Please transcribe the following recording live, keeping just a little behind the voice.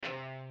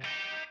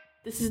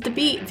This is The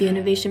Beat, the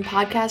innovation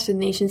podcast for the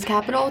nation's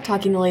capital,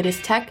 talking the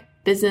latest tech,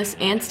 business,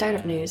 and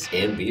startup news.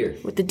 And beer.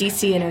 With the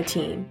DC Inno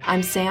team.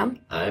 I'm Sam.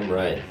 I'm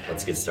Ryan.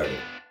 Let's get started.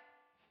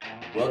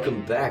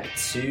 Welcome back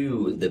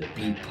to The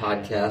Beat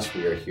podcast.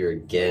 We are here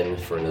again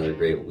for another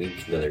great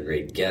week, another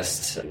great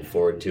guest. Looking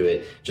forward to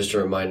it. Just a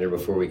reminder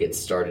before we get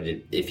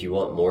started, if you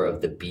want more of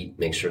The Beat,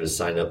 make sure to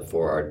sign up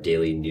for our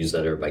daily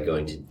newsletter by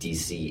going to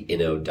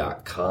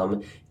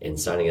dcinno.com and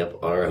signing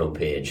up on our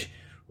homepage.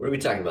 What are we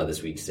talking about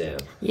this week, Sam?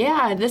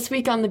 Yeah, this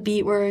week on The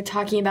Beat, we're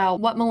talking about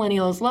what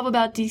millennials love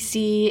about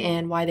DC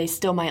and why they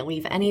still might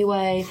leave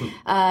anyway.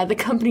 The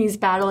company's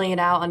battling it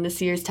out on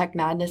this year's Tech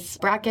Madness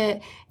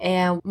bracket,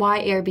 and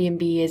why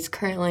Airbnb is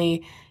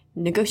currently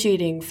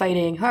negotiating,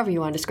 fighting, however you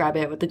want to describe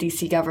it, with the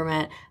DC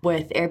government,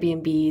 with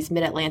Airbnb's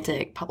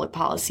Mid-Atlantic Public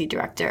Policy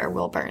Director,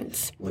 Will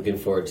Burns. Looking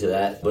forward to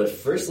that. But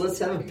first, let's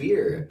have a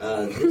beer.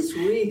 This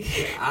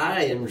week,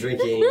 I am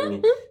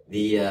drinking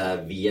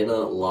the Vienna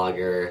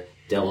Lager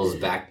Devil's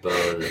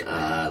Backbone,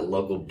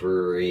 local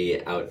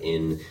brewery out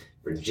in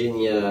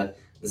Virginia.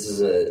 This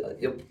is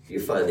you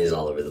find these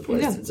all over the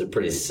place. Yeah. It's a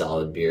pretty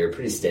solid beer,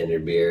 pretty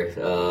standard beer.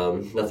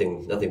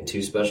 Nothing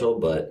too special,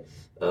 but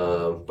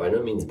by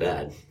no means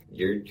bad.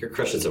 You're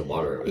crushing some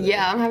water over there.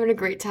 Yeah, I'm having a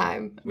great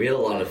time. We had a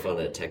lot of fun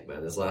at Tech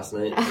Madness last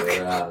night.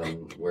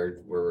 We're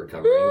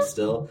recovering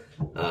still.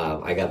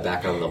 I got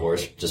back on the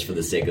horse just for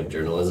the sake of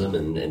journalism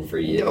and for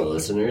you, the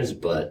listeners.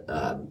 But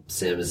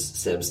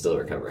Sam's still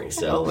recovering.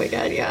 So oh my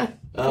god, yeah.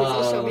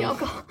 Please show me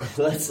alcohol.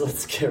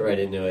 Let's get right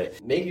into it.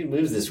 Making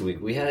moves this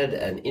week. We had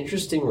an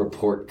interesting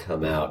report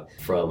come out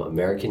from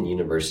American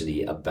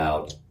University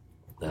about.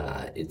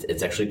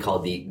 It's actually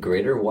called the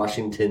Greater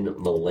Washington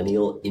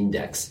Millennial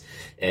Index.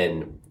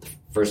 And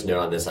first note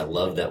on this, I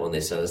love that when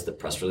they sent us the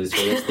press release for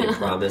this, they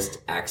promised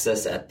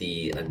access at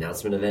the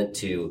announcement event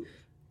to,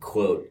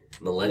 quote,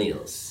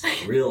 millennials,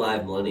 real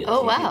live millennials.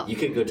 Oh, wow. You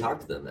could go talk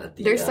to them at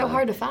the... They're so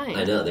hard to find.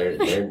 I know,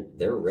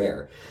 they're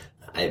rare.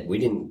 We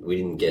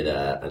didn't get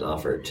an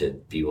offer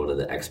to be one of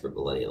the expert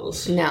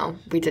millennials. No,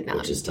 we did not.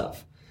 Which is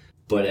tough.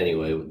 But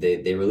anyway,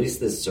 they released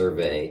this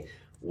survey,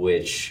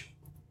 which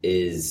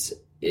is...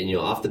 And,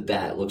 off the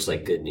bat, it looks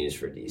like good news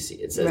for DC.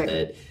 It says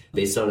that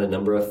based on a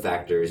number of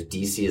factors,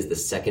 DC is the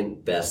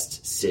second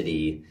best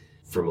city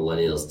for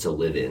millennials to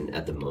live in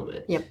at the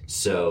moment. Yep.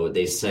 So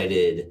they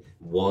cited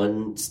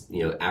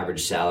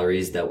average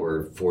salaries that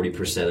were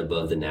 40%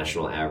 above the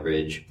national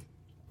average.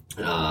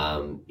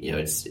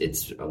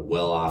 It's a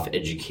well-off,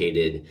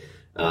 educated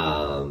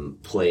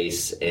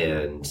place,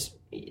 and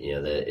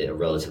a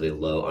relatively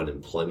low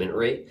unemployment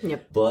rate.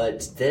 Yep.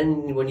 But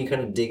then when you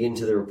kind of dig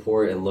into the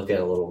report and look at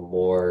it a little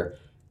more,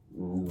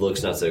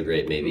 looks not so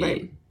great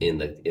maybe in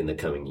the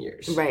coming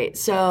years. Right.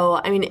 So,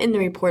 I mean, in the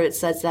report it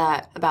says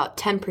that about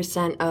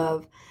 10%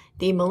 of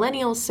the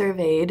millennials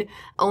surveyed,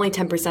 only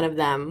 10% of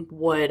them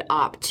would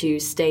opt to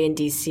stay in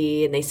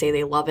DC, and they say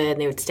they love it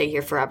and they would stay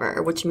here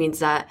forever, which means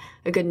that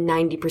a good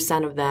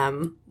 90% of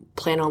them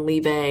plan on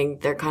leaving.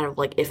 They're kind of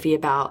like iffy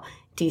about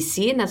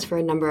DC, and that's for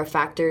a number of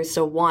factors.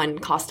 So one,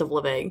 cost of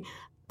living.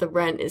 The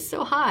rent is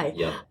so high.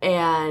 Yeah.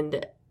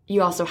 And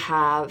you also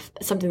have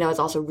something that was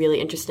also really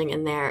interesting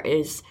in there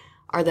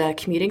are the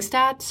commuting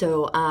stats.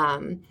 So,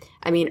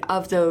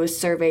 of those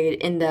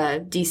surveyed in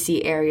the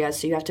DC area,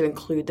 so you have to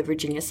include the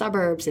Virginia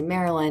suburbs and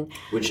Maryland.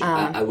 Which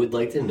I would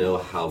like to know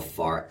how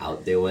far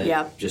out they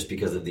went, just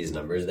because of these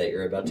numbers that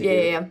you're about to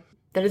give. Yeah.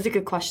 That is a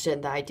good question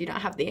that I do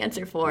not have the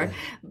answer for.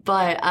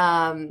 But,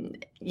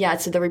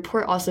 so the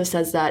report also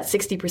says that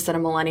 60%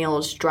 of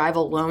millennials drive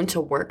alone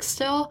to work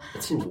still.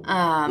 That seems way too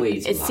high.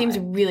 It seems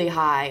really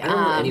high. I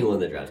don't know anyone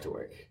that drives to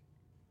work.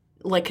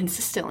 Like,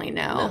 consistently,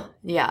 no.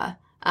 Yeah.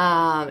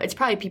 It's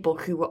probably people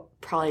who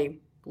probably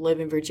live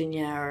in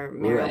Virginia or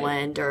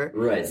Maryland or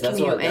Right. So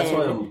that's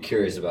why I'm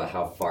curious about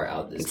how far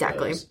out this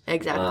goes.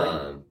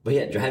 Exactly. But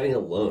yeah, driving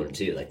alone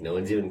too. Like, no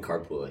one's even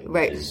carpooling,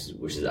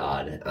 which is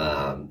odd.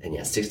 And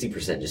yeah,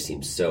 60% just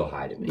seems so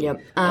high to me.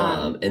 Yep.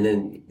 And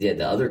then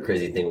the other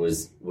crazy thing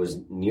was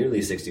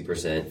nearly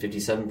 60%,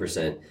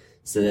 57%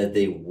 said that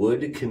they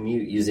would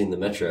commute using the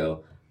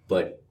metro,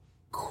 but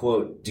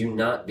quote, do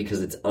not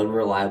because it's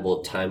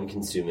unreliable, time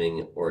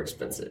consuming, or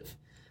expensive.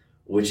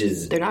 Which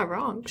is... They're not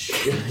wrong.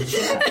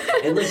 Yeah.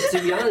 And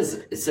to be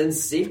honest,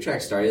 since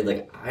SafeTrack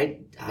started,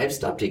 I've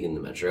stopped taking the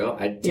metro.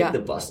 I take the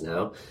bus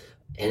now.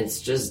 And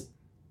it's just,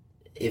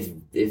 if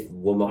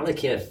WMATA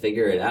can't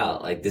figure it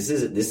out, this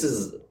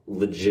is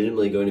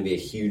legitimately going to be a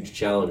huge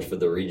challenge for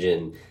the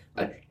region,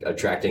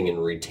 attracting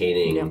and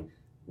retaining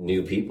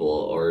new people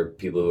or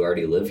people who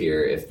already live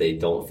here if they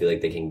don't feel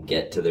like they can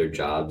get to their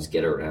jobs,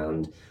 get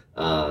around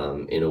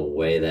in a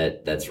way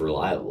that's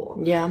reliable.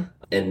 Yeah.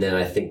 And then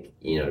I think,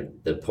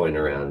 the point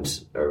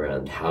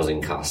around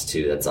housing costs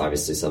too, that's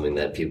obviously something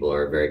that people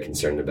are very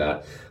concerned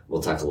about.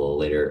 We'll talk a little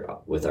later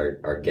with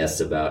our guests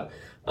about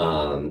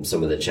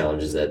some of the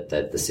challenges that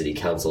the city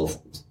council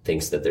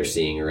thinks that they're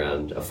seeing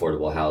around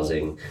affordable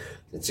housing.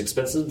 It's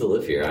expensive to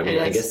live here. I mean,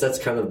 I guess that's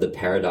kind of the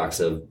paradox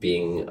of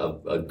being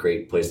a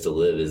great place to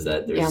live is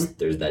that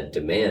there's that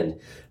demand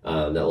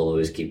that will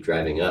always keep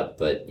driving up.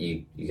 But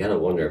you got to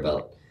wonder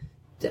about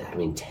I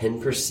mean,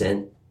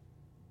 10%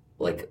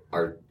 like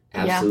are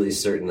absolutely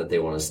certain that they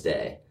want to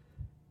stay.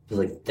 But,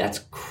 like, that's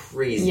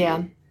crazy.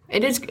 Yeah,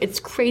 it is. It's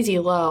crazy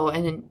low,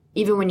 and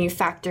even when you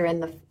factor in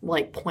the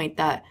like point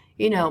that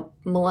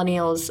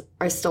millennials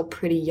are still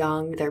pretty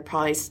young, they're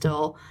probably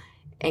still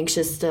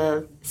anxious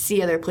to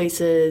see other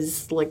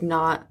places, like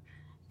not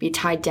be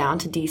tied down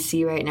to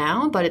DC right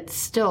now. But it's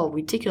still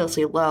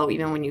ridiculously low,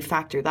 even when you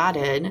factor that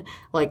in.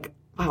 Like,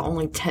 wow,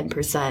 only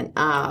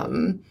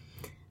 10%.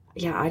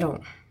 Yeah, I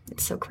don't.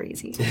 It's so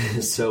crazy.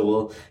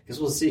 So I guess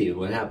we'll see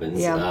what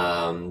happens.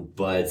 Yeah.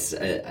 But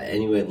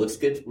anyway, it looks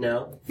good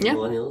now for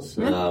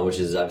millennials, which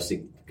is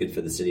obviously good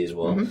for the city as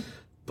well. Mm-hmm.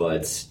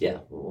 But yeah,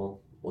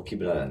 we'll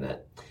keep an eye on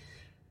that.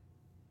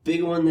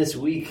 Big one this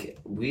week,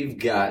 we've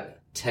got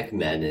Tech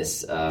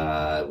Madness.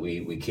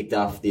 We kicked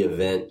off the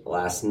event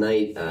last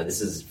night. This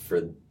is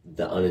for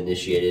the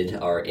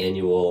uninitiated, our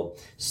annual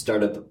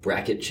startup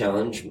bracket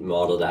challenge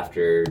modeled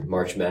after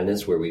March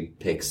Madness, where we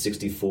pick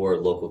 64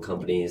 local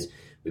companies.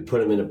 We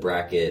put them in a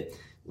bracket,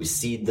 we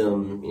seed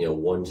them,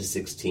 1 to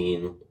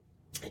 16,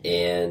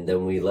 and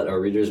then we let our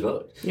readers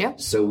vote. Yeah.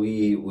 So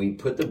we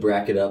put the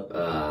bracket up,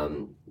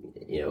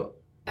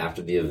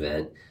 after the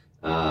event,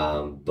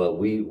 but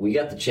we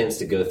got the chance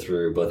to go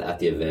through both at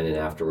the event and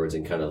afterwards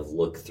and kind of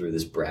look through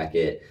this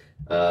bracket.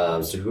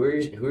 So who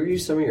are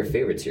some of your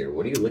favorites here?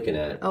 What are you looking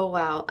at? Oh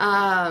wow.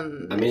 I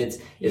mean, it's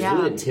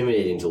really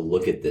intimidating to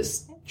look at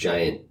this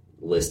giant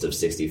list of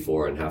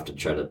 64 and have to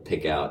try to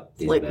pick out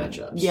these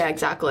matchups. Yeah,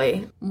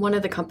 exactly. One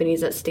of the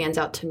companies that stands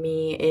out to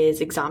me is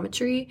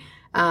Exometry.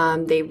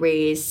 They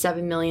raised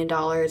 $7 million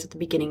at the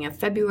beginning of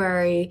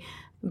February,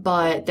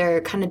 but they're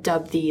kind of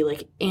dubbed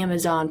the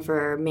Amazon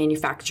for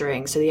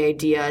manufacturing. So the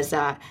idea is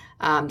that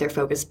they're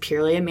focused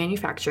purely on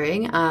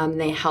manufacturing.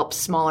 They help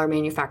smaller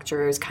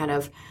manufacturers kind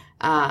of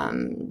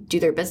do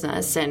their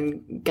business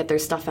and get their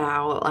stuff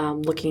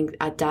out, looking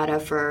at data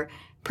for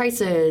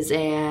prices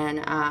and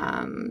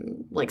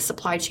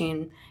supply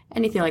chain,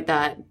 anything like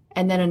that.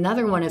 And then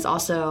another one is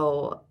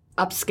also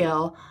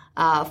Upscale,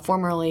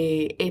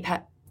 formerly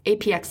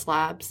APX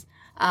Labs.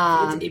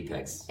 I think it's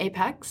Apex.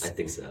 Apex? I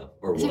think so.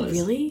 Or is was. It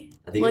really?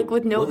 I think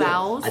with no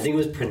vowels? I think it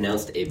was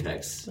pronounced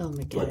Apex. Oh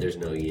my god. But there's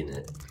no E in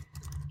it.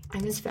 I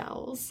miss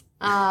vowels.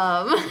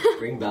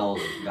 Bring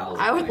vowels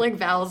I would like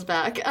vowels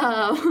back.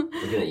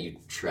 Looking at you,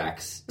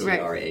 Trax,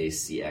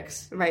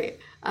 TRACX. Right.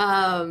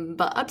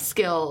 But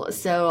Upskill,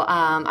 so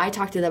I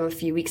talked to them a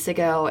few weeks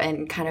ago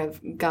and kind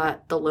of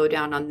got the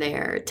lowdown on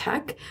their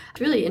tech.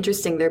 It's really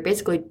interesting. They're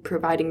basically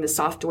providing the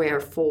software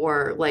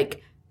for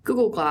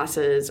Google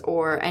Glasses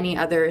or any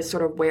other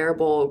sort of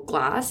wearable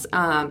glass.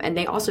 And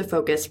they also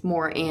focus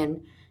more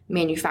in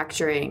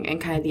manufacturing,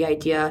 and kind of the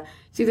idea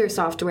through their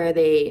software,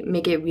 they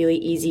make it really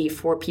easy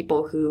for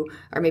people who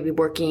are maybe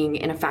working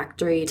in a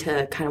factory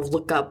to kind of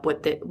look up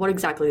what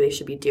exactly they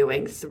should be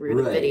doing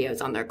through the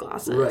videos on their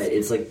glasses. Right.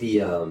 It's like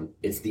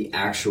the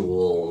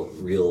actual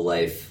real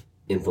life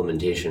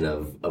implementation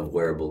of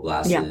wearable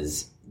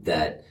glasses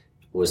that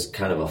was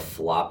kind of a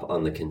flop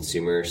on the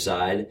consumer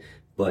side,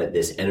 but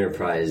this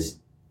enterprise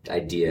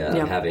idea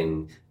of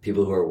having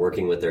people who are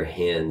working with their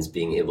hands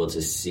being able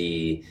to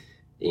see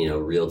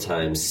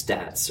real-time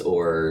stats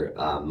or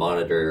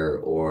monitor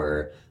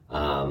or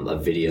a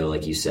video,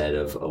 like you said,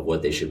 of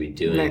what they should be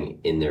doing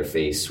in their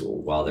face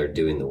while they're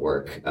doing the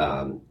work.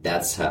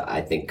 That's how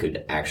I think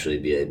could actually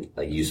be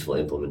a useful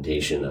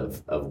implementation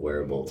of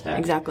wearable tech.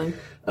 Exactly.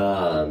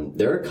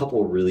 There are a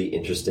couple really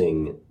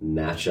interesting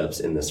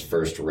matchups in this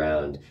first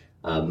round,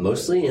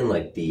 mostly in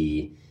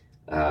the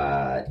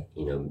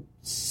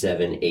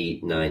 7,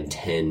 8, 9,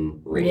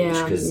 10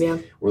 range, because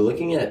we're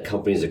looking at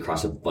companies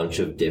across a bunch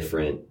of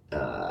different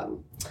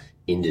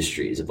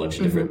industries, a bunch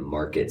of different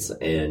markets.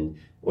 And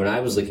when I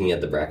was looking at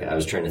the bracket, I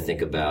was trying to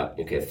think about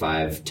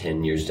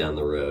 5-10 years down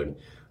the road,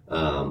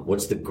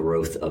 what's the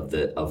growth of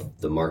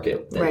the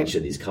market that each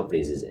of these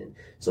companies is in.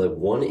 So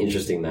one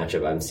interesting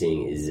matchup I'm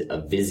seeing is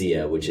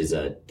Avizia, which is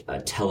a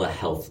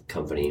telehealth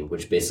company,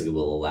 which basically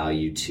will allow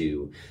you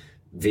to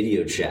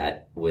video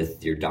chat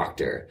with your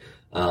doctor.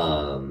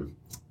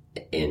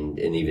 And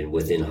even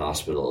within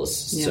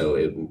hospitals. Yeah. So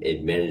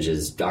it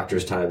manages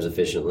doctors' times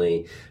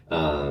efficiently.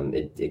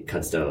 It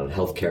cuts down on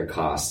healthcare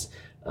costs.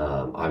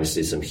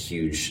 Obviously some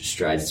huge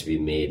strides to be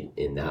made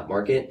in that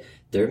market.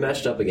 They're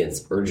matched up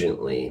against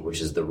Urgently, which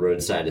is the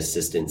roadside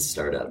assistance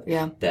startup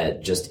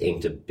that just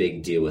inked a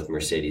big deal with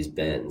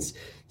Mercedes-Benz.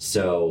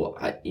 So,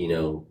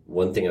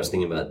 one thing I was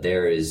thinking about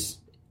there is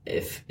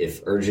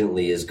if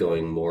Urgently is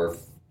going more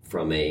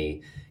from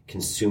a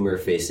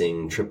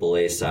consumer-facing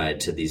AAA side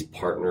to these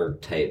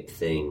partner-type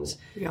things,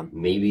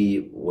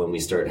 maybe when we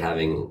start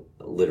having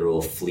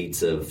literal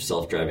fleets of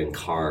self-driving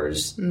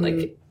cars,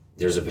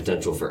 there's a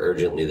potential for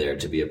Urgently there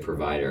to be a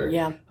provider.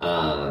 Yeah.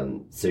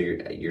 So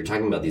you're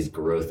talking about these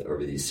growth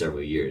over these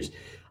several years.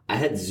 I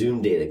had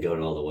Zoom Data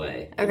going all the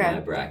way in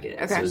my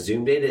bracket. Okay. So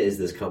Zoom Data is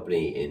this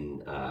company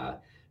in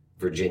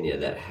Virginia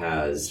that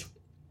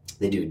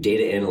they do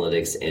data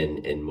analytics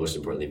and most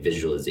importantly,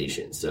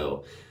 visualization.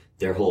 So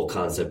their whole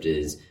concept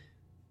is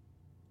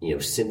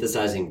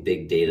synthesizing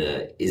big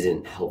data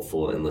isn't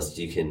helpful unless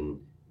you can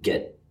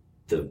get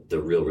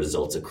the real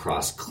results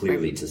across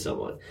clearly to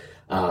someone.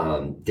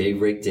 They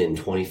raked in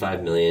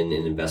 $25 million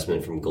in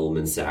investment from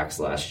Goldman Sachs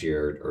last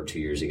year or 2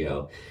 years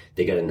ago.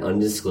 They got an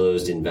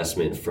undisclosed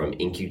investment from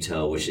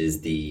In-Q-Tel, which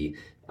is the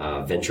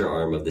venture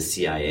arm of the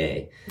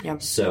CIA.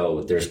 Yep.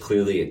 So there's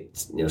clearly,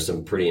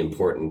 some pretty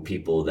important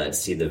people that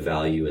see the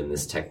value in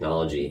this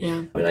technology.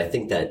 Yeah. And I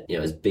think that,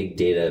 as big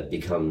data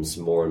becomes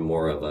more and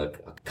more of a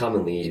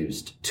commonly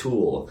used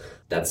tool,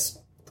 that's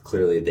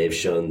clearly they've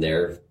shown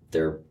their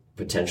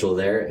potential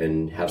there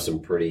and have some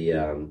pretty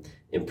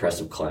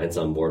impressive clients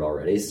on board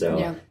already.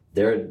 So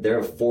they're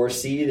a 4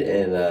 seed,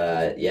 and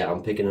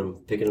I'm picking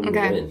them to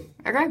win.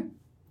 Okay.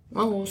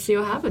 Well, we'll see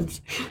what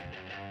happens.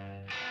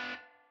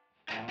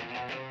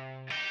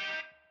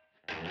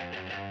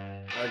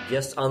 Our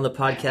guest on the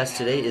podcast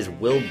today is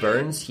Will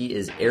Burns. He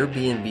is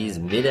Airbnb's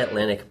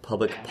Mid-Atlantic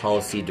Public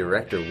Policy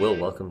Director. Will,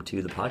 welcome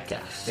to the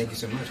podcast. Thank you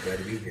so much. Glad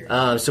to be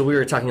here. So we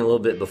were talking a little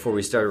bit before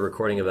we started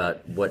recording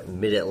about what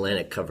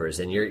Mid-Atlantic covers,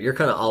 and you're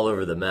kind of all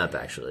over the map,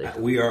 actually.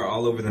 We are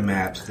all over the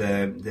maps.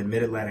 The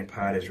Mid-Atlantic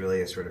pod is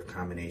really a sort of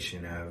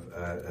combination of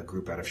a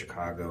group out of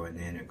Chicago and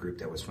then a group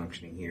that was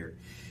functioning here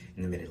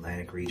in the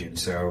Mid-Atlantic region.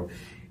 So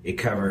it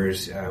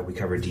covers, we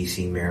cover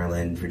DC,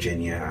 Maryland,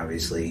 Virginia,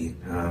 obviously.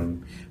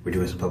 We're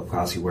doing some public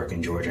policy work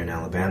in Georgia and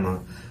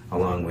Alabama,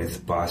 along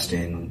with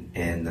Boston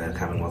and the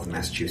Commonwealth of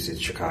Massachusetts,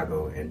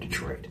 Chicago, and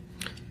Detroit.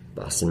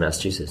 Boston,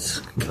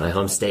 Massachusetts, my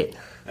home state.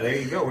 There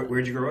you go.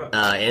 Where'd you grow up?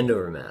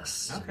 Andover,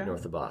 Mass,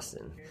 north of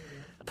Boston.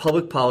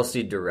 Public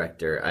policy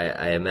director,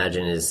 I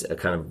imagine, is a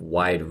kind of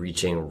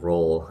wide-reaching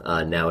role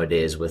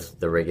nowadays with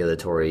the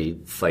regulatory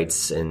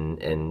fights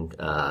and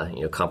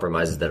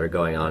compromises that are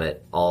going on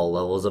at all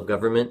levels of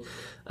government.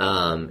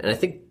 And I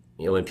think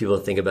when people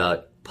think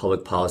about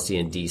public policy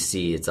in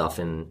DC, it's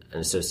often an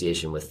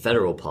association with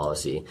federal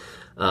policy.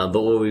 But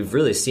what we've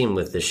really seen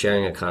with the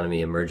sharing economy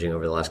emerging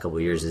over the last couple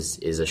of years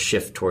is a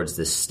shift towards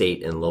the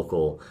state and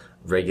local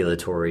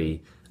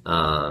regulatory.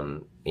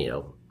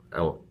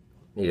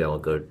 You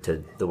don't go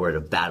to the word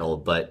of battle,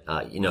 but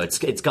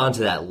it's gone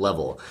to that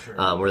level.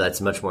 Sure. Where that's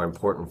much more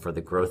important for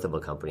the growth of a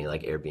company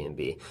like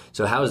Airbnb.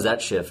 So how has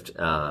that shift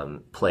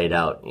played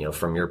out,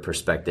 from your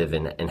perspective,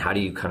 and how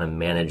do you kind of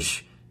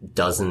manage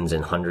dozens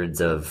and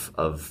hundreds of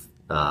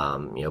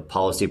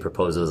policy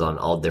proposals on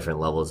all different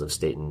levels of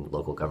state and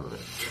local government?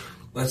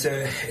 Well,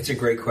 it's a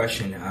great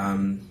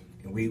question.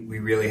 We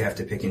really have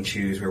to pick and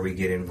choose where we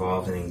get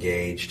involved and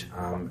engaged.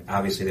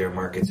 Obviously, there are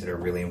markets that are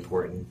really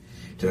important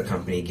to the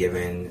company,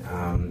 given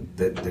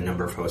the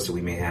number of hosts that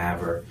we may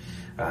have, or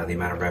the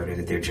amount of revenue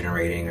that they're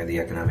generating, or the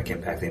economic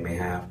impact they may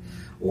have.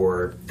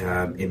 Or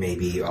it may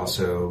be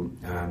also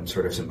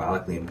sort of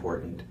symbolically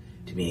important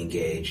to be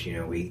engaged.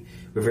 We're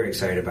very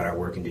excited about our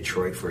work in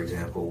Detroit, for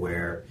example,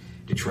 where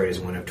Detroit is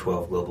one of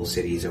 12 global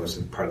cities that was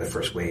part of the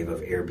first wave of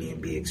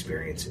Airbnb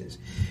experiences.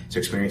 So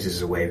experiences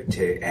is a way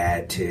to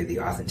add to the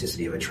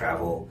authenticity of a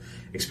travel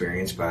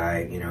experience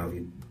by,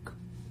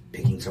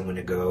 picking someone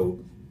to go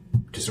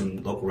to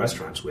some local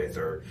restaurants with,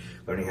 or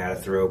learning how to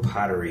throw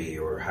pottery,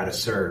 or how to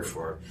surf,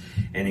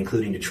 and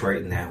including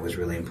Detroit in that was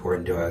really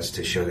important to us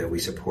to show that we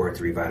support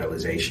the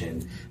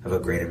revitalization of a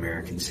great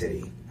American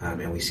city.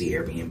 And we see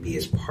Airbnb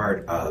as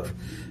part of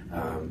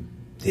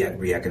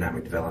the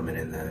economic development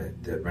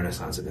and the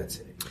renaissance of that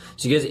city.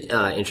 So you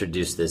guys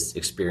introduced this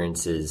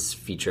experiences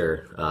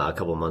feature a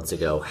couple months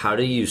ago. How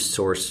do you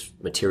source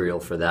material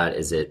for that?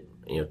 Is it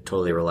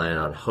totally reliant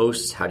on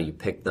hosts? How do you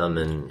pick them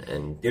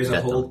and there's vet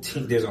a whole them?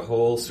 team, there's a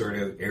whole sort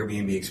of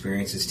Airbnb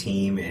experiences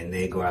team, and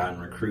they go out and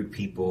recruit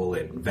people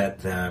and vet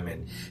them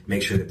and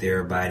make sure that they're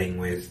abiding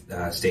with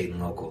state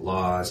and local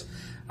laws,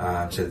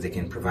 so that they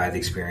can provide the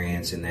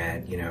experience and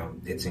that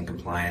it's in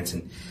compliance.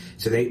 And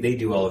so they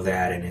do all of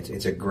that, and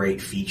it's a great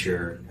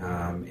feature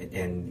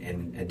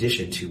in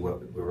addition to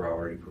what we're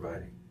already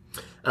providing.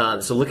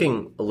 So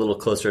looking a little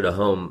closer to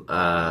home,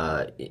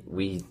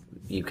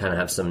 you kind of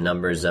have some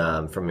numbers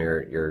from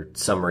your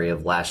summary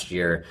of last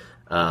year.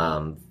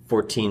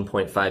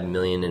 $14.5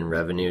 million in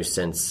revenue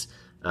since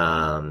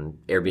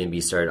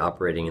Airbnb started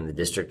operating in the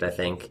district, I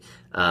think.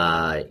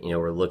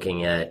 We're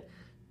looking at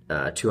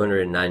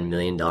 $209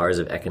 million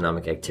of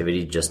economic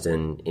activity just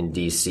in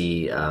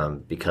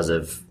DC because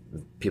of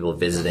people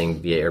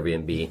visiting via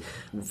Airbnb.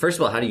 First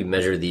of all, how do you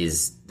measure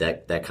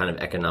that kind of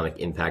economic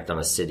impact on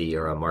a city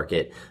or a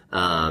market?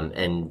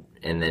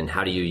 And then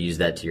how do you use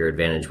that to your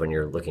advantage when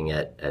you're looking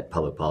at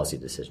public policy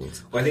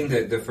decisions? Well, I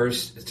think the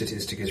first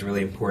statistic is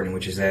really important,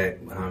 which is that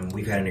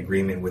we've had an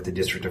agreement with the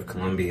District of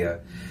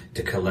Columbia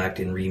to collect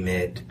and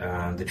remit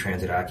the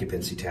transit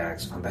occupancy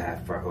tax on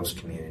behalf of our host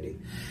community.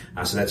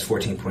 So that's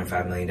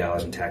 $14.5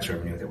 million in tax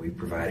revenue that we've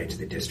provided to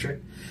the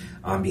district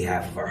on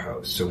behalf of our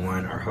hosts. So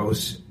one, our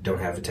hosts don't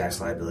have a tax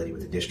liability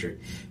with the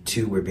district.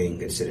 Two, we're being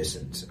good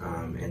citizens.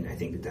 And I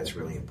think that's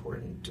really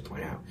important to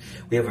point out.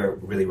 We have a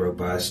really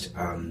robust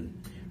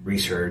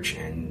research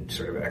and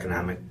sort of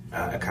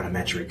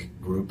econometric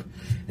group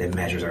that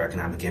measures our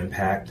economic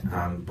impact.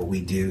 But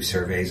we do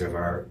surveys of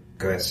our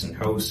guests and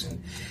hosts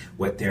and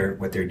what they're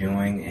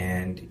doing.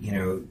 And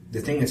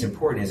the thing that's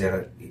important is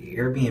that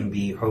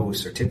Airbnb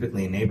hosts are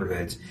typically in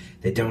neighborhoods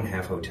that don't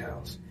have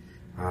hotels,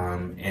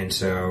 and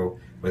so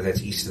whether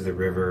that's east of the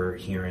river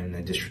here in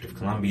the District of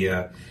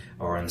Columbia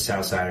or on the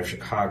south side of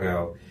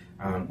Chicago,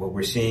 what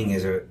we're seeing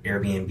is a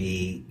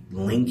Airbnb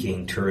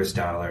linking tourist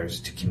dollars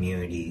to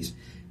communities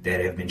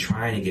that have been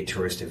trying to get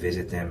tourists to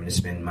visit them and to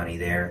spend money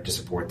there to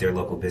support their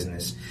local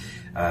business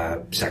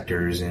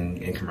sectors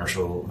and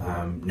commercial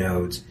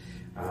nodes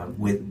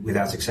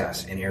without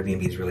success. And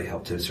Airbnb has really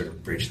helped to sort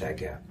of bridge that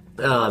gap.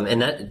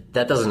 And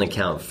that doesn't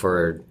account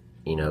for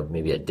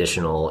maybe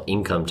additional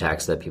income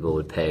tax that people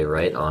would pay,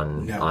 right,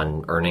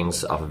 on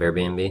earnings off of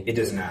Airbnb? It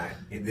does not.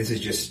 This is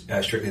just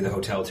strictly the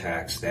hotel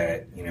tax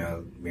that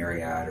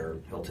Marriott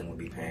or Hilton would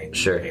be paying.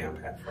 Sure. Pay on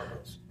behalf of our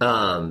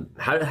hosts.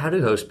 How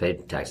do hosts pay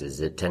taxes?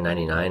 Is it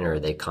 1099 or are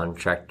they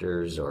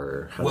contractors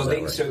or how does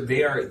that work? So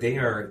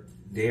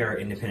they are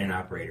independent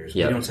operators.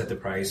 Yep. We don't set the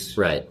price.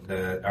 Right.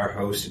 Our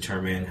hosts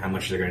determine how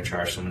much they're going to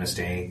charge someone to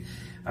stay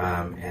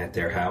at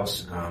their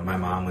house. My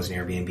mom was an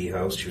Airbnb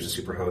host. She was a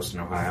super host in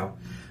Ohio.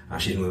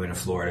 She's moving to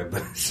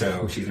Florida,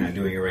 so she's not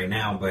doing it right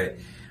now. But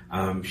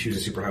she was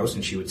a super host,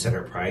 and she would set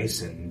her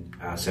price and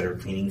set her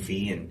cleaning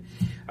fee, and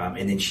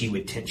then she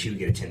would get a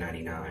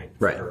 1099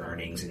 for her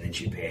earnings, and then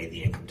she'd pay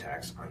the income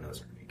tax on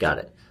those earnings. Got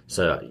it.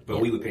 So, but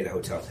we would pay the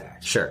hotel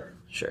tax. Sure.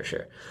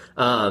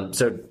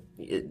 So,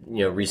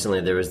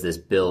 recently there was this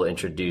bill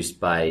introduced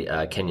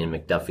by Kenyon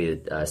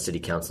McDuffie, a city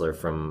councilor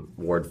from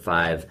Ward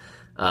 5,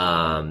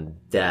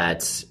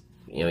 that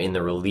in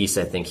the release,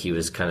 I think he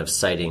was kind of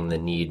citing the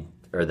need,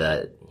 or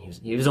that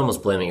he was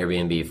almost blaming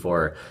Airbnb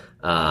for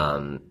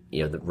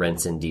the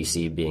rents in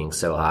DC being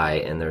so high.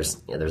 And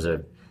there's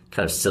a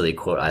kind of silly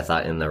quote I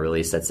thought in the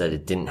release that said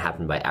it didn't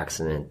happen by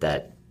accident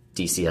that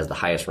DC has the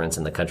highest rents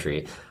in the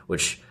country,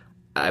 which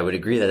I would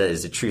agree that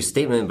is a true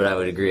statement, but I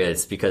would agree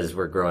it's because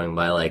we're growing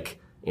by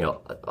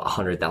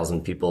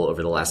 100,000 people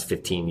over the last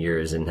 15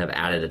 years and have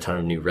added a ton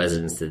of new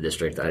residents to the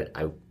district.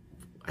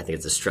 I think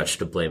it's a stretch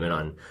to blame it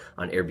on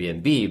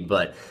Airbnb,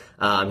 but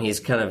he's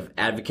kind of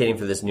advocating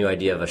for this new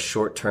idea of a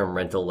short-term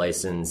rental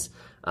license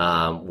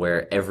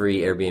where every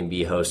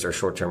Airbnb host or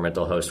short-term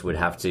rental host would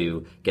have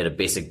to get a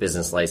basic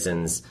business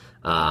license.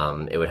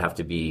 It would have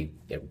to be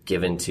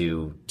given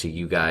to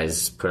you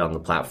guys, put on the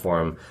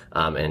platform,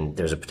 and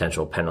there's a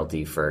potential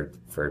penalty for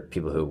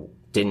people who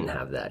didn't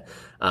have that.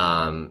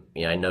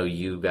 I know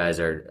you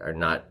guys are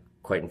not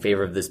quite in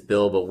favor of this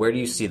bill, but where do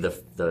you see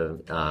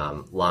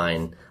the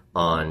line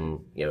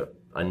on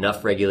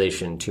enough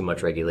regulation, too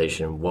much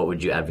regulation? What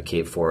would you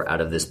advocate for out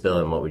of this bill,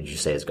 and what would you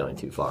say is going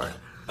too far?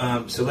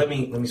 So let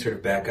me sort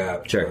of back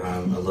up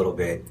a little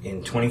bit.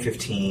 In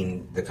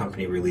 2015, the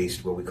company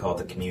released what we call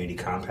the Community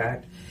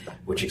Compact,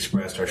 which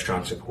expressed our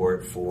strong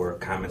support for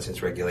common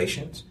sense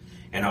regulations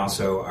and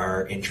also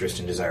our interest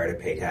and desire to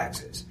pay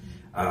taxes.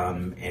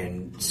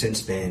 And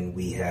since then,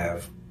 we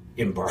have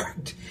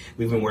embarked.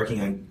 We've been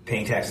working on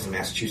paying taxes in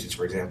Massachusetts,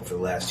 for example, for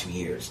the last 2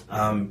 years.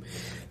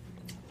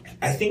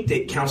 I think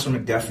that Councilor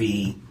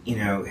McDuffie,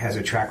 has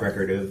a track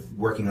record of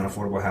working on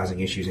affordable housing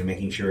issues and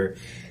making sure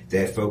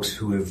that folks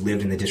who have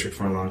lived in the district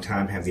for a long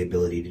time have the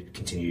ability to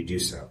continue to do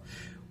so.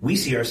 We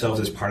see ourselves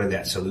as part of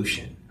that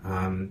solution.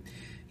 Some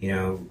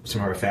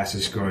of our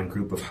fastest growing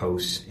group of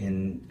hosts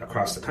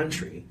across the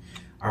country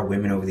are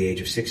women over the age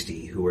of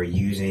 60 who are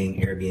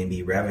using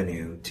Airbnb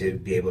revenue to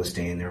be able to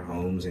stay in their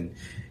homes and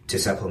to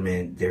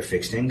supplement their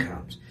fixed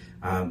incomes.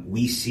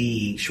 We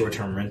see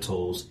short-term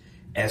rentals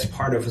as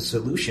part of a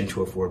solution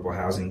to affordable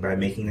housing by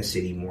making the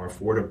city more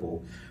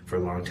affordable for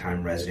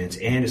longtime residents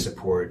and to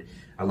support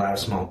a lot of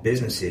small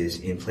businesses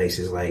in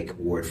places like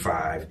Ward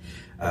 5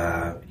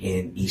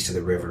 in east of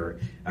the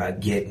river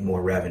get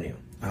more revenue.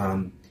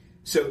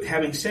 So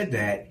having said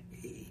that,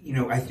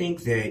 I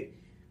think that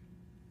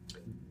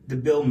the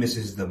bill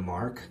misses the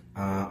mark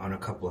on a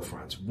couple of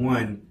fronts.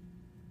 One,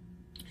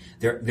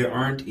 there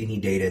aren't any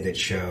data that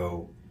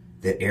show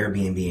that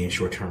Airbnb and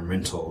short-term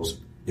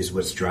rentals is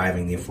what's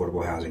driving the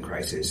affordable housing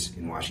crisis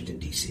in Washington,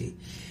 D.C.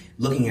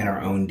 Looking at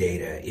our own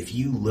data, if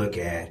you look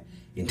at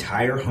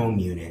entire home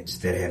units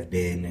that have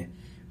been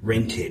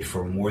rented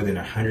for more than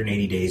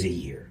 180 days a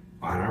year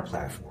on our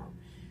platform,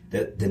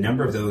 the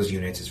number of those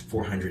units is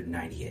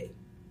 498.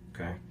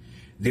 Okay?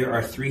 There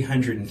are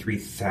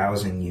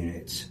 303,000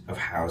 units of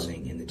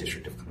housing in the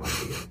District of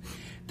Columbia.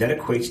 That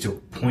equates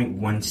to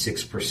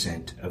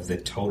 0.16% of the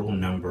total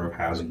number of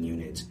housing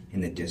units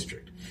in the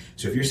district.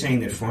 So if you're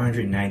saying that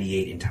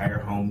 498 entire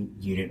home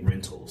unit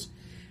rentals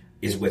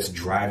is what's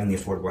driving the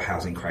affordable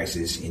housing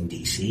crisis in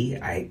D.C.,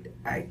 I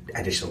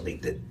just don't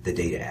think that the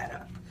data add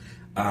up.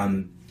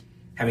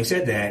 Having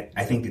said that,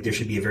 I think that there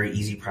should be a very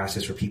easy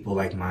process for people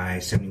like my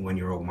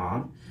 71-year-old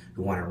mom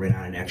who want to rent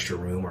out an extra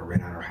room or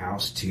rent out her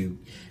house to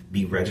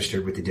be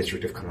registered with the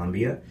District of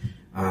Columbia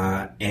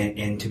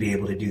and to be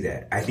able to do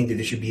that. I think that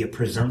there should be a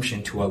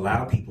presumption to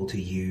allow people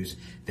to use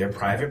their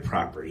private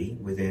property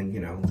within,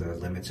 the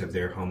limits of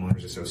their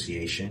homeowners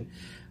association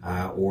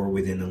or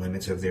within the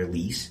limits of their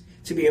lease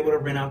to be able to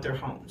rent out their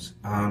homes.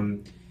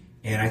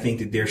 And I think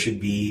that there should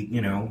be,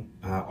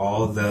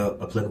 all of the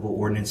applicable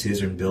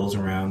ordinances and bills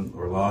around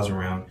or laws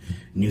around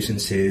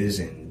nuisances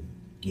and,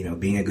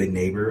 being a good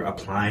neighbor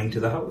applying to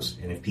the host.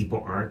 And if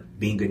people aren't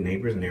being good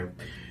neighbors and they're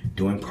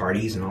doing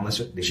parties and all this,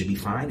 they should be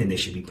fined and they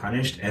should be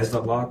punished as the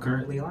law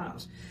currently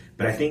allows.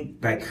 But I think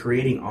by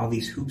creating all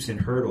these hoops and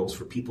hurdles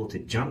for people to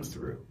jump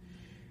through,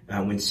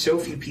 when so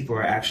few people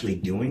are actually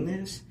doing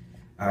this,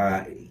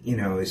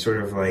 it's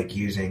sort of like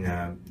using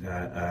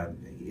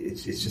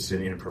it's just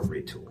an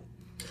inappropriate tool.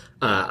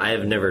 I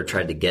have never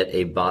tried to get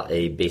a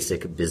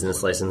basic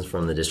business license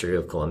from the District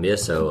of Columbia,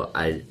 so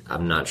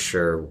I'm not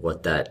sure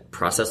what that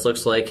process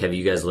looks like. Have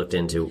you guys looked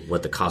into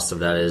what the cost of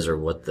that is, or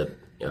what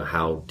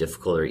how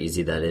difficult or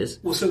easy that is?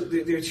 Well, so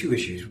there are two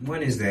issues.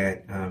 One is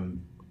that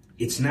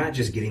it's not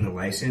just getting the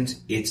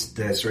license; it's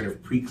the sort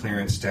of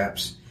pre-clearance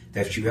steps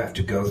that you have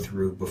to go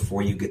through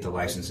before you get the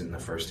license in the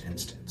first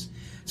instance.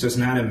 So it's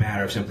not a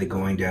matter of simply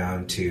going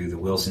down to the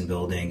Wilson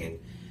building and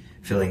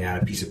filling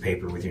out a piece of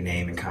paper with your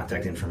name and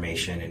contact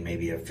information and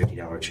maybe a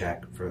 $50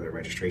 check for the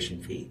registration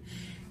fee.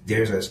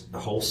 There's a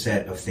whole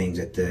set of things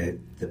that the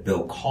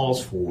bill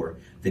calls for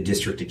the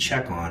district to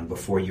check on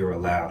before you're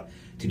allowed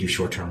to do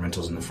short-term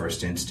rentals in the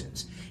first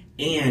instance.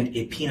 And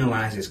it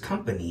penalizes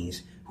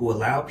companies who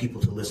allow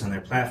people to list on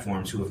their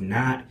platforms who have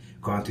not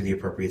gone through the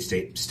appropriate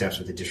steps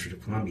with the District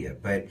of Columbia.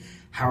 But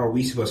how are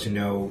we supposed to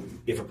know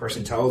if a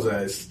person tells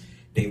us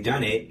they've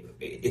done it?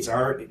 It's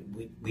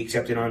we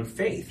accept it on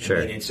faith. Sure.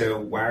 And so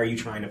why are you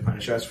trying to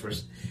punish us for?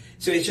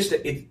 So it's just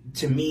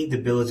to me, the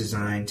bill is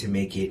designed to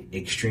make it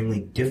extremely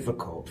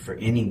difficult for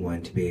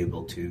anyone to be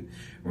able to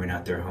rent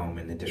out their home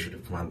in the District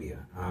of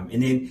Columbia.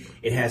 And then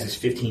it has this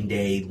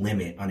 15-day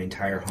limit on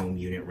entire home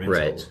unit rentals.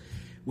 Right.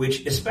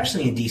 Which,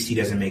 especially in D.C.,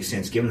 doesn't make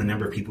sense given the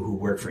number of people who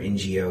work for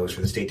NGOs,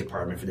 for the State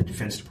Department, for the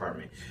Defense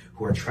Department,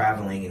 who are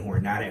traveling and who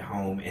are not at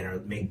home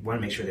and want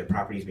to make sure their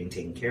property is being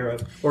taken care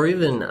of. Or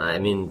even,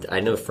 I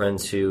know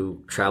friends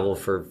who travel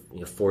for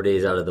 4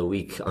 days out of the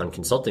week on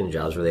consulting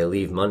jobs where they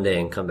leave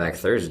Monday and come back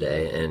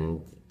Thursday.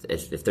 And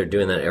if they're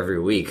doing that every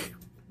week,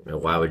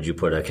 why would you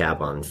put a cap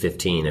on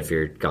 15 if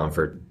you're gone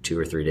for 2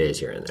 or 3 days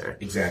here and there?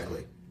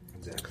 Exactly.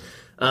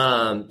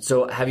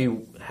 So have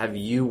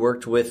you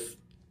worked with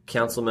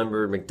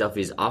Councilmember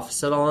McDuffie's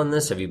office at all on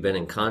this? Have you been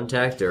in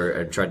contact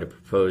or tried to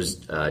propose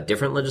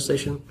different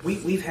legislation?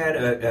 We've had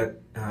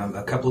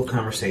a couple of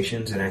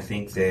conversations, and I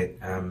think that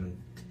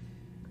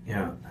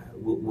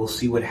we'll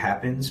see what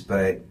happens.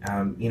 But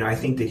I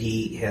think that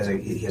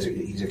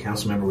he's a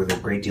council member with a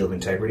great deal of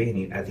integrity,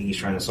 and I think he's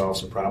trying to solve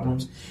some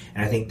problems.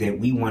 And I think that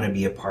we want to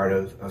be a part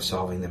of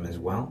solving them as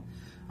well.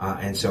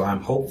 And so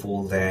I'm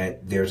hopeful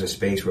that there's a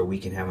space where we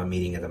can have a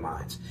meeting of the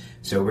minds.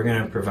 So we're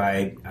going to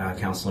provide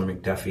Councilor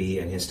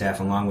McDuffie and his staff,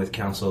 along with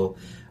Council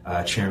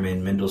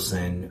Chairman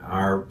Mendelson,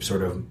 our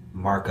sort of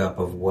markup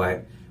of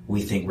what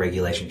we think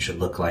regulation should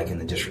look like in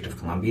the District of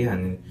Columbia,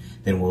 and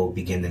then we'll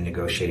begin the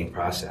negotiating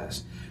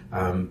process.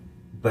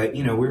 But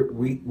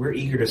we're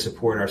eager to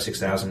support our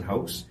 6,000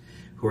 hosts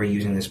who are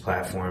using this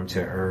platform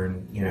to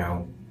earn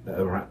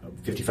around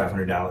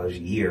 $5,500 a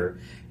year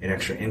in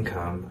extra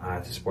income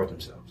to support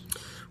themselves.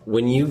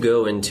 When you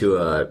go into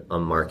a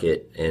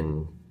market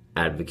and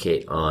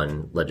advocate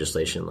on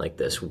legislation like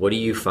this, what do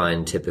you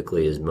find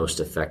typically is most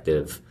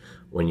effective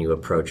when you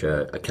approach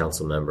a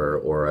council member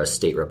or a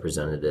state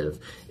representative?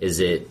 Is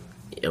it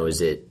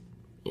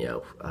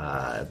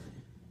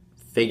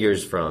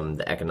figures from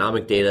the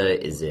economic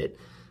data? Is it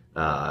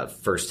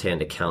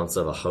firsthand accounts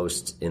of a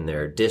host in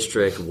their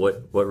district?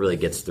 What really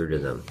gets through to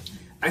them?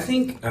 I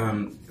think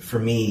for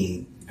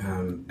me,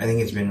 I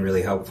think it's been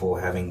really helpful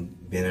having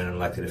been an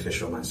elected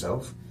official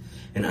myself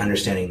and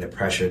understanding the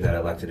pressure that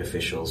elected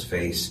officials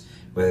face,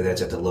 whether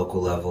that's at the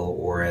local level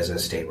or as a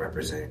state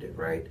representative,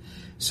 right?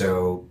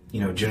 So,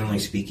 generally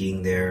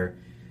speaking, there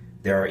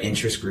are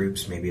interest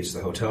groups. Maybe it's the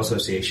Hotel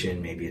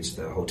Association, maybe it's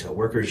the Hotel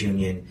Workers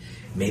Union,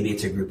 maybe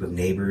it's a group of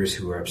neighbors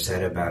who are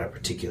upset about a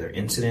particular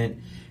incident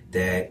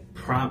that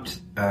prompt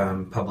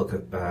public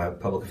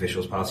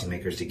officials,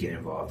 policymakers to get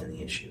involved in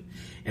the issue.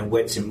 And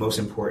what's most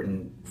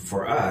important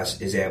for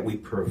us is that we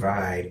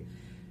provide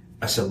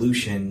a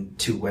solution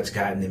to what's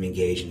gotten them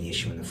engaged in the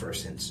issue in the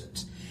first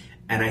instance.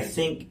 And I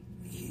think,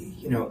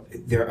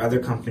 there are other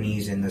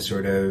companies in the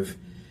sort of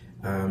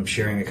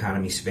sharing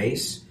economy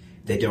space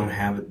that don't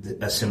have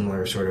a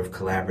similar sort of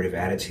collaborative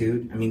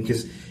attitude.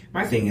 Because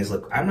my thing is,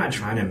 look, I'm not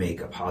trying to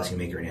make a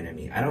policymaker an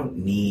enemy. I don't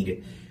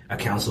need a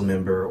council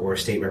member or a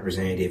state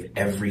representative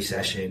every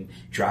session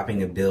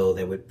dropping a bill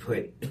that would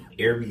put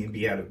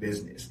Airbnb out of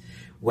business.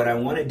 What I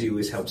want to do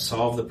is help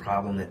solve the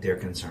problem that they're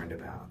concerned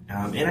about.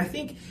 And I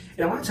think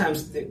a lot of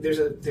times there's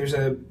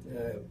a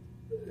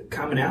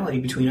commonality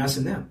between us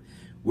and them.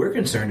 We're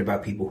concerned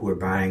about people who are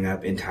buying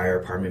up entire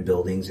apartment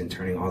buildings and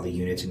turning all the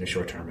units into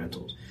short-term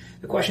rentals.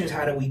 The question is,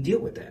 how do we deal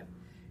with that?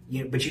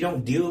 But you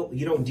don't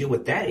deal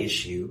with that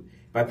issue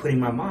by putting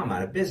my mom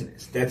out of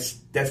business.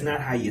 That's not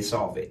how you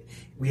solve it.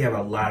 We have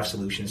a lot of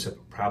solutions to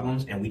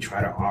problems, and we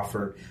try to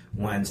offer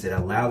ones that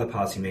allow the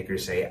policymaker to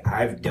say,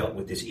 I've dealt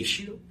with this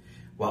issue,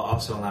 while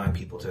also allowing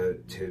people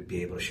to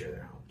be able to share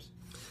their homes.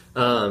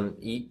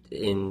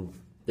 In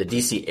the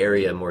DC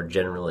area more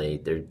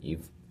generally,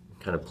 you've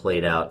kind of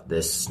played out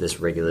this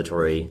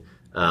regulatory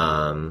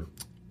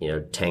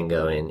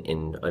tango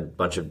in a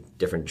bunch of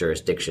different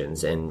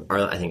jurisdictions, and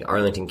I think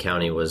Arlington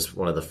County was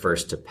one of the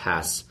first to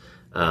pass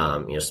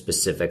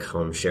specific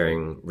home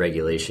sharing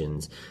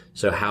regulations.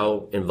 So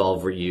how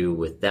involved were you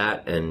with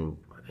that, and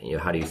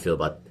how do you feel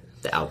about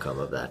the outcome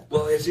of that?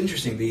 Well, it's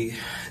interesting.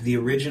 The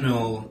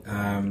original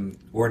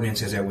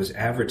ordinance as it was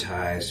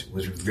advertised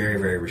was very,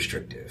 very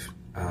restrictive.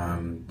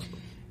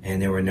 And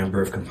there were a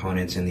number of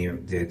components in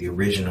the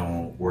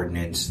original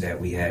ordinance that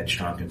we had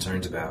strong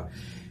concerns about.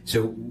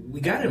 So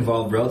we got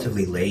involved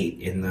relatively late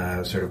in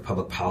the sort of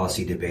public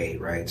policy debate,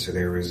 right? So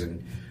there was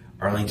an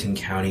Arlington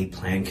County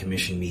Plan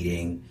Commission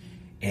meeting,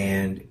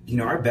 and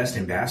our best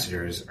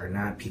ambassadors are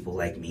not people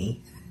like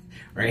me,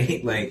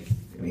 right? Like,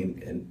 I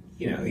mean,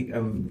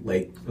 I'm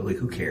like, really,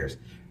 who cares,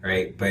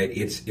 right? But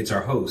it's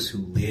our hosts who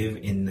live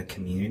in the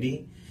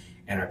community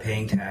and are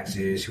paying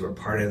taxes, who are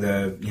part of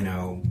the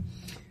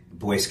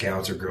Boy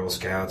Scouts or Girl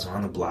Scouts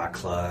on the block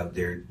club.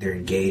 They're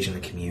engaged in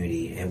the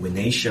community, and when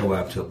they show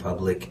up to a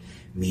public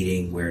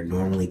meeting where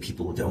normally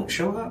people don't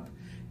show up,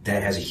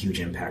 that has a huge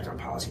impact on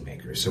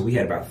policymakers. So we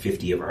had about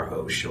 50 of our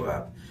hosts show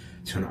up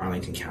to an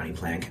Arlington County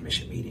Plan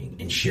Commission meeting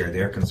and share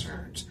their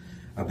concerns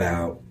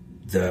about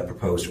the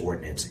proposed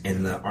ordinance.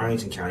 And the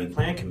Arlington County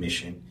Plan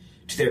Commission,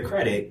 to their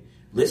credit,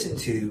 listened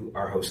to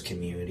our host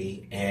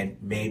community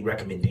and made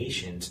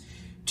recommendations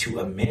to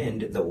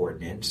amend the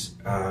ordinance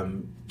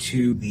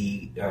to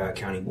the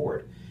county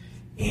board.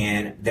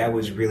 And that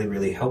was really,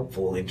 really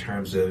helpful in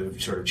terms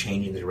of sort of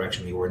changing the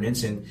direction of the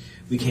ordinance. And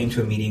we came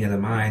to a meeting of the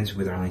minds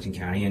with Arlington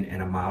County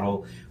and a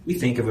model, we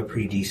think, of a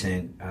pretty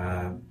decent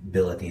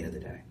bill at the end of the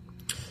day.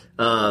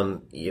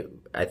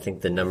 I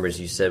think the numbers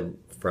you said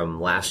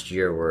from last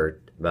year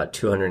were about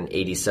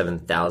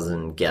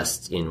 287,000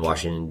 guests in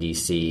Washington,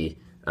 D.C.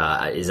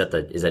 Is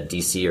that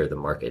D.C. or the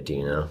market? Do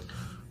you know?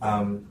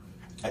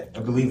 I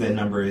believe that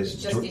number is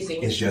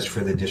just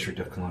for the District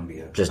of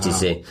Columbia. Just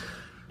D.C.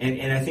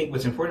 And I think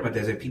what's important about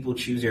that is that people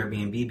choose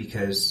Airbnb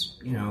because,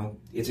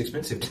 it's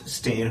expensive to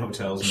stay in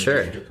hotels in the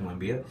District of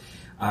Columbia.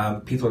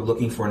 People are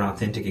looking for an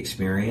authentic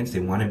experience. They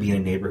want to be in a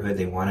neighborhood.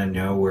 They want to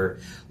know where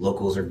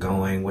locals are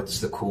going,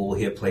 what's the cool,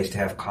 hip place to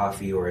have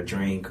coffee or a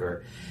drink.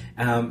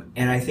 And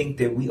I think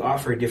that we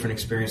offer a different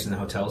experience than the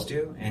hotels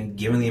do. And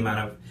given the amount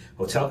of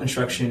hotel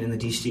construction in the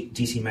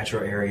DC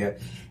metro area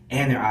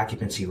and their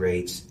occupancy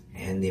rates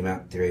and the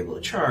amount they're able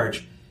to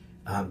charge,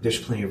 there's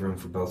plenty of room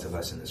for both of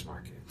us in this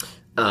market.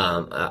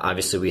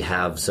 Obviously, we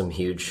have some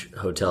huge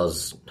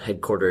hotels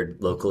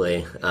headquartered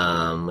locally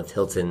with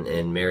Hilton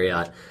and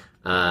Marriott.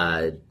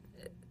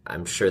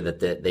 I'm sure that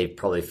they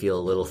probably feel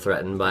a little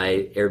threatened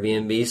by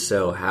Airbnb.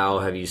 So, how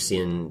have you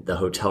seen the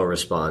hotel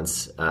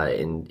response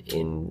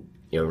in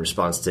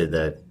response to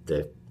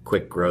the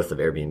quick growth of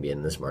Airbnb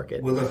in this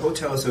market? Well, the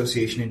Hotel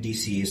Association in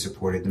D.C. has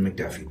supported the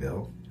McDuffie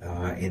bill.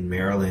 In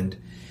Maryland,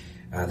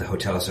 the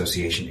Hotel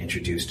Association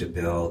introduced a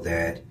bill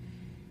that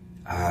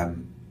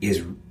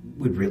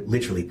would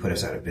literally put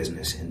us out of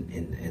business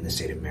in the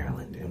state of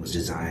Maryland, and was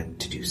designed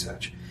to do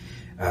such.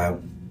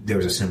 There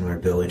was a similar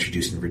bill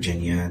introduced in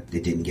Virginia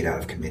that didn't get out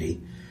of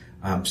committee.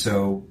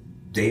 So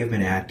they have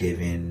been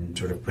active in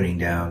sort of putting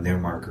down their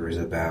markers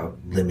about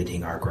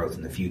limiting our growth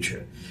in the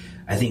future.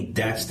 I think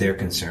that's their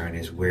concern,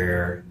 is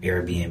where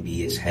Airbnb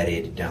is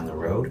headed down the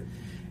road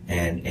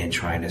and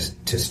trying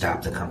to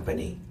stop the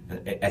company.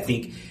 I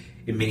think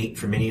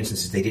for many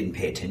instances they didn't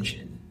pay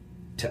attention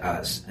to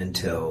us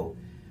until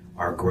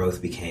our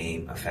growth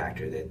became a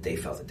factor that they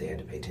felt that they had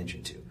to pay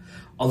attention to.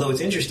 Although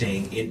it's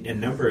interesting, in a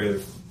number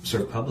of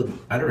sort of public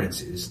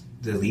utterances,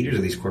 the leaders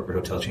of these corporate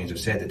hotel chains have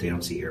said that they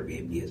don't see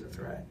Airbnb as a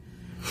threat.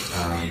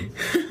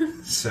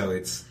 So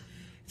it's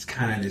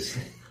kind of this...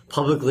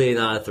 Publicly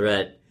not a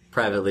threat,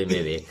 privately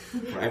maybe.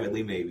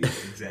 Privately maybe,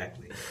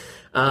 exactly.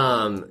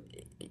 Do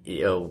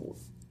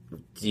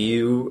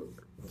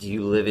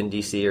you live in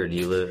D.C. or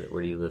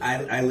where do you live?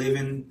 I live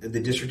in the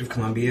District of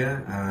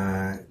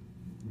Columbia.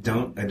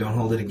 Don't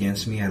hold it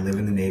against me. I live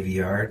in the Navy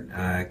Yard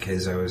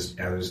because I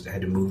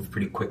had to move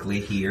pretty quickly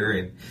here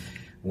and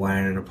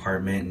wanted an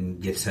apartment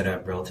and get set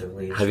up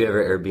relatively. Have you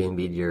ever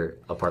Airbnb'd your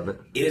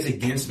apartment? It is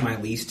against my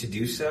lease to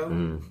do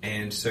so,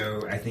 and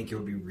so I think it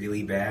would be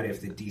really bad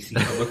if the DC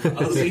public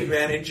policy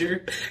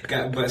manager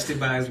got busted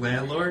by his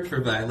landlord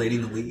for violating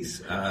the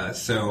lease.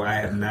 So I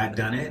have not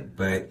done it,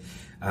 but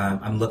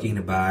I'm looking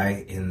to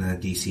buy in the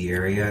DC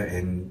area,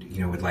 and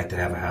would like to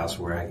have a house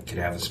where I could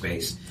have a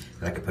space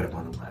that I could put up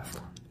on the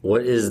platform.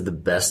 What is the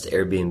best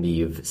Airbnb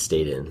you've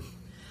stayed in?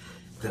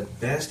 The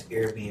best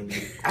Airbnb...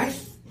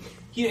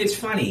 it's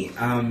funny.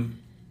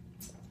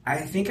 I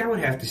think I would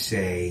have to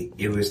say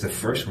it was the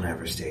first one I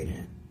ever stayed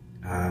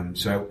in.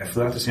 So I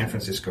flew out to San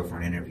Francisco for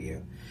an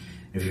interview.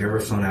 If you've ever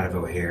flown out of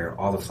O'Hare,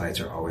 all the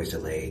flights are always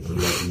delayed.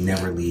 You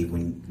never leave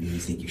when you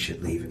think you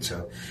should leave. And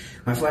so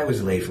my flight was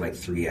delayed for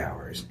 3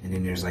 hours. And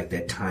then there's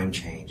that time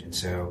change. And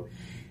so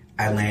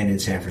I land in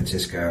San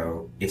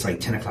Francisco. It's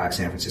 10 o'clock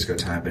San Francisco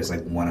time, but it's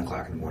 1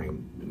 o'clock in the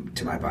morning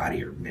to my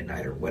body, or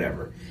midnight or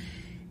whatever.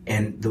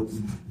 And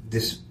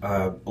this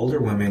older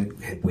woman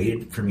had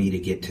waited for me to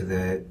get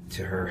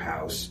to her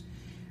house.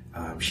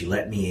 She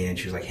let me in.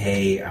 She was like,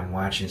 "Hey, I'm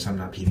watching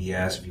something on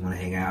PBS. If you want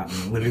to hang out in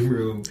the living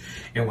room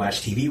and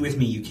watch TV with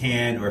me, you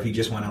can. Or if you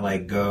just want to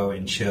like go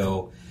and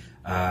chill,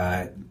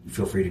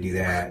 feel free to do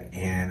that."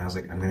 And I was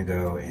like, "I'm going to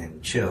go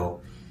and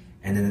chill."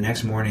 And then the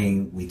next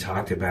morning, we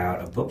talked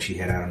about a book she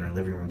had out on her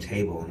living room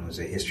table, and it was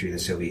a history of the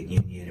Soviet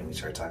Union. And we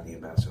started talking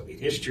about Soviet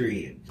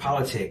history and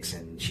politics.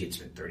 And she had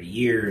spent 30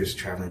 years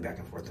traveling back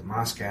and forth to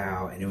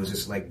Moscow, and it was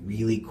just like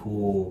really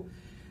cool.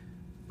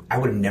 I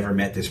would have never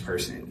met this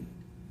person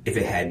if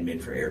it hadn't been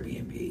for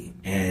Airbnb.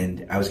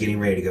 And I was getting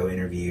ready to go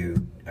interview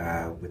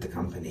with the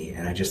company,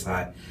 and I just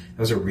thought that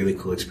was a really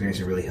cool experience.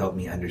 It really helped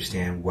me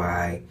understand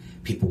why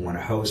people want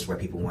to host, why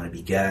people want to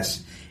be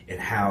guests, and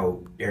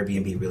how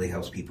Airbnb really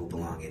helps people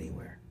belong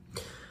anywhere.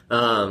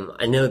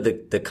 I know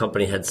the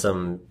company had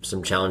some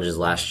challenges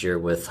last year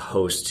with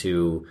hosts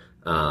who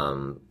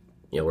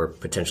were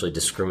potentially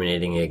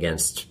discriminating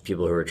against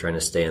people who were trying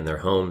to stay in their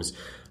homes.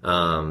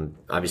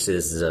 Obviously,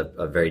 this is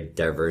a very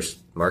diverse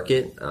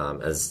market,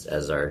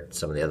 as are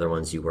some of the other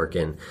ones you work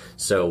in.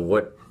 So,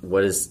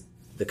 what has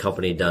the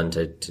company done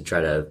to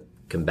try to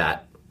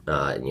combat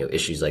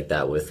issues like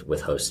that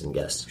with hosts and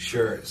guests?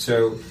 Sure.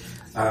 So,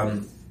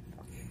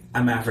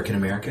 I'm African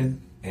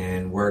American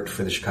and worked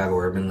for the Chicago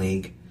Urban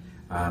League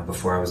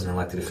before I was an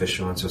elected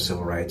official, and so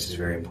civil rights is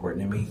very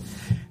important to me.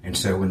 And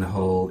so, when the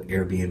whole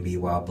Airbnb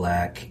while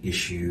black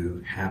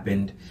issue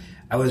happened,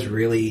 I was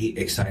really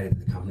excited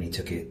that the company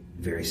took it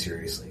very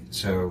seriously.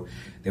 So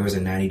there was a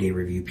 90-day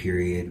review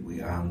period.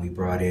 We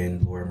brought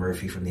in Laura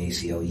Murphy from the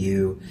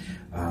ACLU.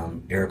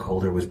 Eric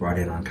Holder was brought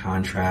in on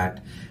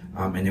contract.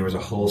 And there was a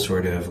whole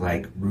sort of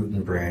like root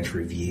and branch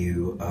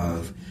review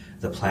of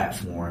the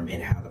platform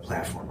and how the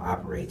platform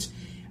operates.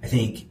 I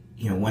think,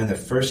 one of the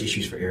first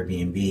issues for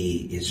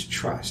Airbnb is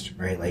trust,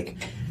 right? Like,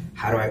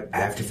 how do I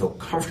have to feel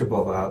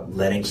comfortable about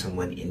letting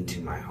someone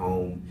into my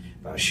home,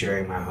 about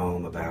sharing my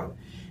home,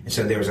 and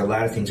so there was a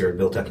lot of things that were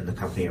built up in the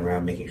company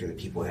around making sure that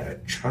people had a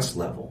trust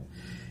level.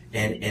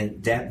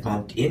 And that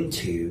bumped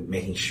into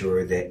making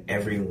sure that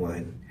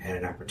everyone had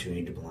an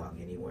opportunity to belong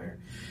anywhere.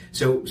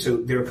 So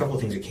there were a couple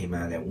of things that came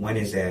out of that. One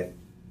is that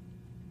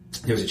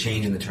there was a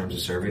change in the terms of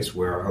service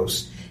where our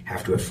hosts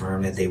have to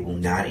affirm that they will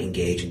not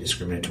engage in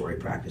discriminatory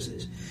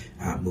practices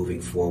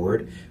moving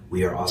forward.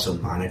 We are also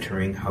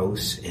monitoring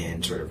hosts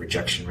and sort of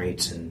rejection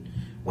rates and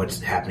what's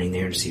happening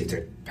there to see if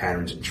there are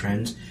patterns and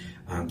trends.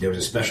 There was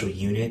a special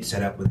unit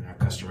set up within our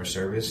customer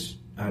service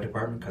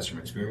department,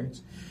 customer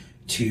experience,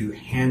 to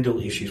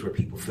handle issues where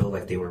people feel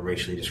like they were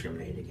racially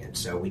discriminated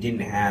against. So we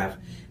didn't have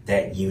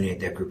that unit,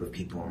 that group of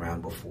people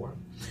around before.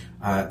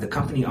 The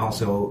company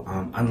also,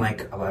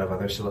 unlike a lot of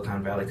other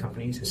Silicon Valley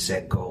companies, has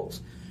set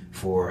goals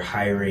for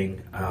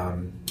hiring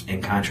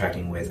and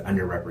contracting with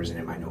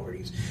underrepresented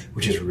minorities,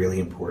 which is really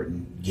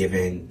important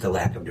given the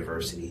lack of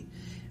diversity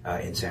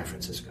in San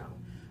Francisco.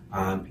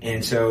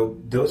 And so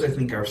those, I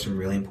think, are some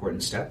really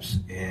important steps.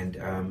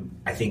 And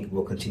I think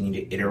we'll continue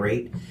to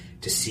iterate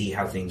to see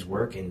how things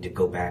work and to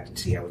go back and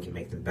see how we can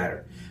make them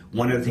better.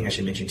 One other thing I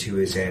should mention, too,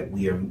 is that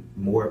we are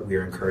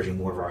encouraging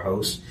more of our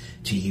hosts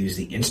to use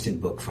the instant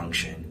book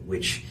function,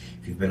 which,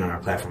 if you've been on our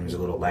platform, is a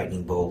little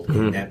lightning bolt.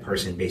 Mm-hmm. And that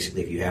person,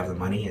 basically, if you have the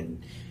money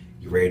and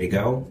you're ready to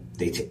go,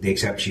 they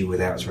accept you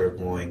without sort of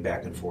going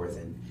back and forth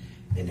and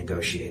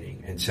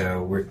negotiating. And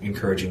so we're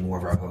encouraging more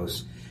of our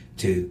hosts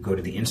to go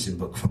to the instant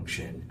book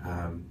function,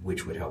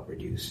 which would help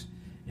reduce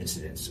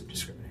incidents of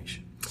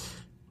discrimination.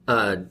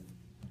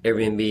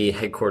 Airbnb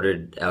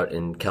headquartered out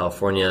in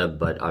California,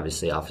 but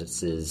obviously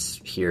offices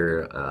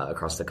here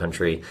across the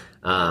country.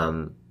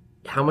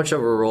 How much of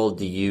a role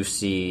do you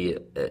see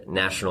a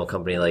national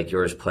company like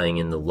yours playing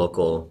in the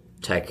local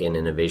tech and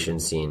innovation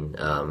scene,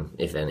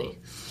 if any?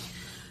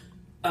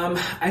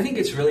 I think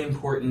it's really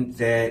important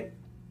that,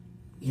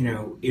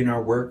 in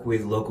our work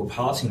with local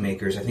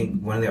policymakers, I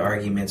think one of the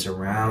arguments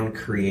around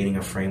creating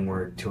a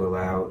framework to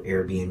allow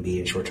Airbnb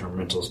and short-term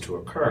rentals to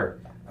occur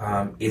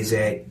is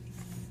that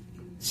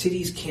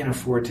cities can't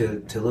afford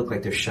to look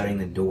like they're shutting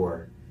the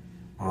door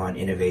on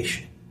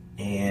innovation.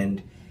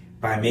 And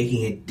by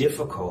making it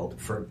difficult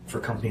for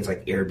companies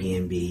like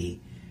Airbnb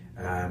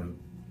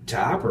to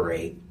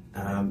operate,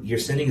 you're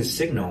sending a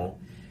signal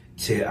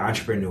to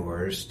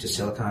entrepreneurs, to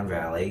Silicon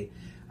Valley,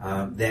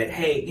 that,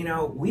 hey,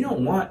 we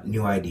don't want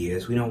new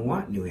ideas, we don't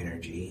want new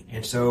energy.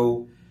 And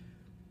so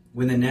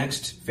when the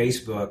next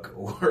Facebook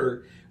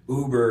or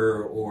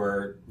Uber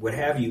or what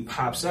have you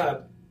pops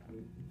up,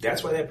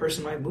 that's why that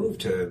person might move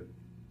to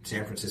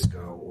San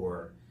Francisco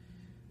or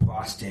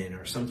Boston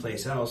or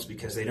someplace else,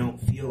 because they don't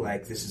feel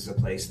like this is a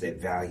place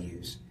that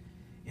values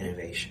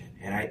innovation.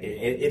 And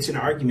it's an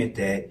argument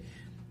that,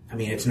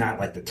 it's not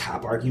like the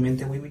top argument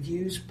that we would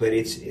use, but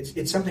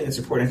it's something that's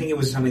important. I think it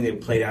was something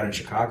that played out in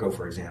Chicago,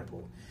 for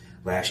example,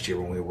 last year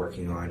when we were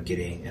working on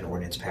getting an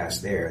ordinance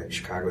passed there.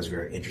 Chicago was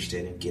very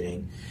interested in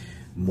getting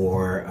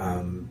more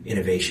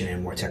innovation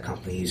and more tech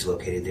companies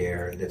located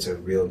there. That's a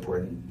real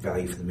important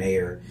value for the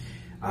mayor.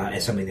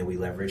 and something that we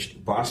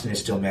leveraged. Boston is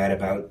still mad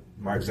about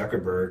Mark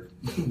Zuckerberg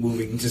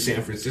moving to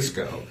San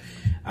Francisco.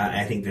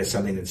 I think that's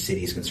something that the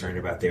city is concerned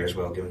about there as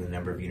well, given the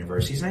number of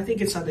universities. And I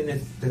think it's something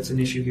that's an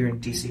issue here in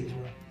D.C. as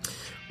well.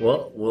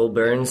 Well, Will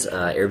Burns,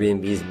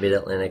 Airbnb's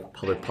Mid-Atlantic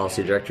Public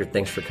Policy Director,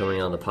 thanks for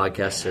coming on the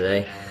podcast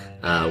today.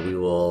 We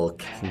will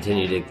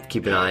continue to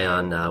keep an eye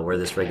on where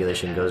this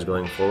regulation goes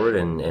going forward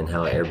and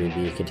how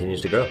Airbnb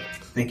continues to grow.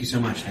 Thank you so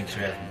much. Thanks for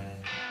having me.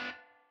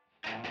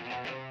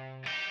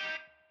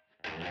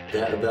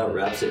 That about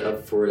wraps it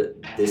up for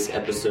this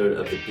episode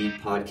of the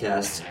Beat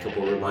Podcast. A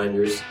couple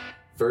reminders.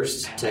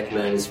 First, Tech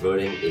Madness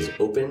voting is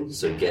open,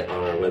 so get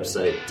on our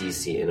website,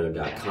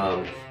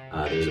 dcinno.com.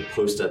 There's a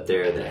post up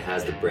there that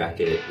has the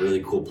bracket,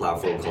 really cool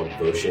platform called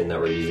Votion that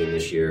we're using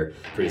this year.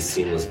 Pretty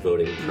seamless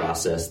voting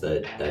process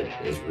that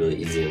is really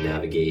easy to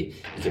navigate.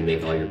 You can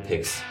make all your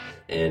picks,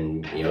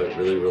 and it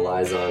really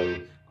relies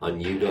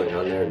on you going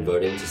on there and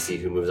voting to see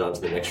who moves on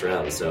to the next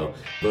round. So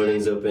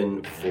voting's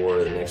open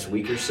for the next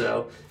week or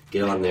so.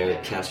 Get on there,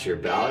 cast your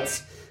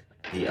ballots.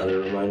 The other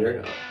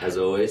reminder, as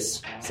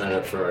always, sign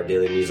up for our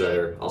daily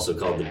newsletter, also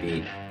called The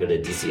Beat. Go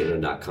to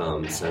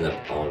dcinno.com, sign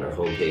up on our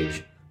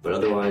homepage. But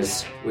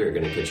otherwise, we're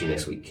going to catch you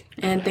next week.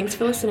 And thanks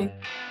for listening.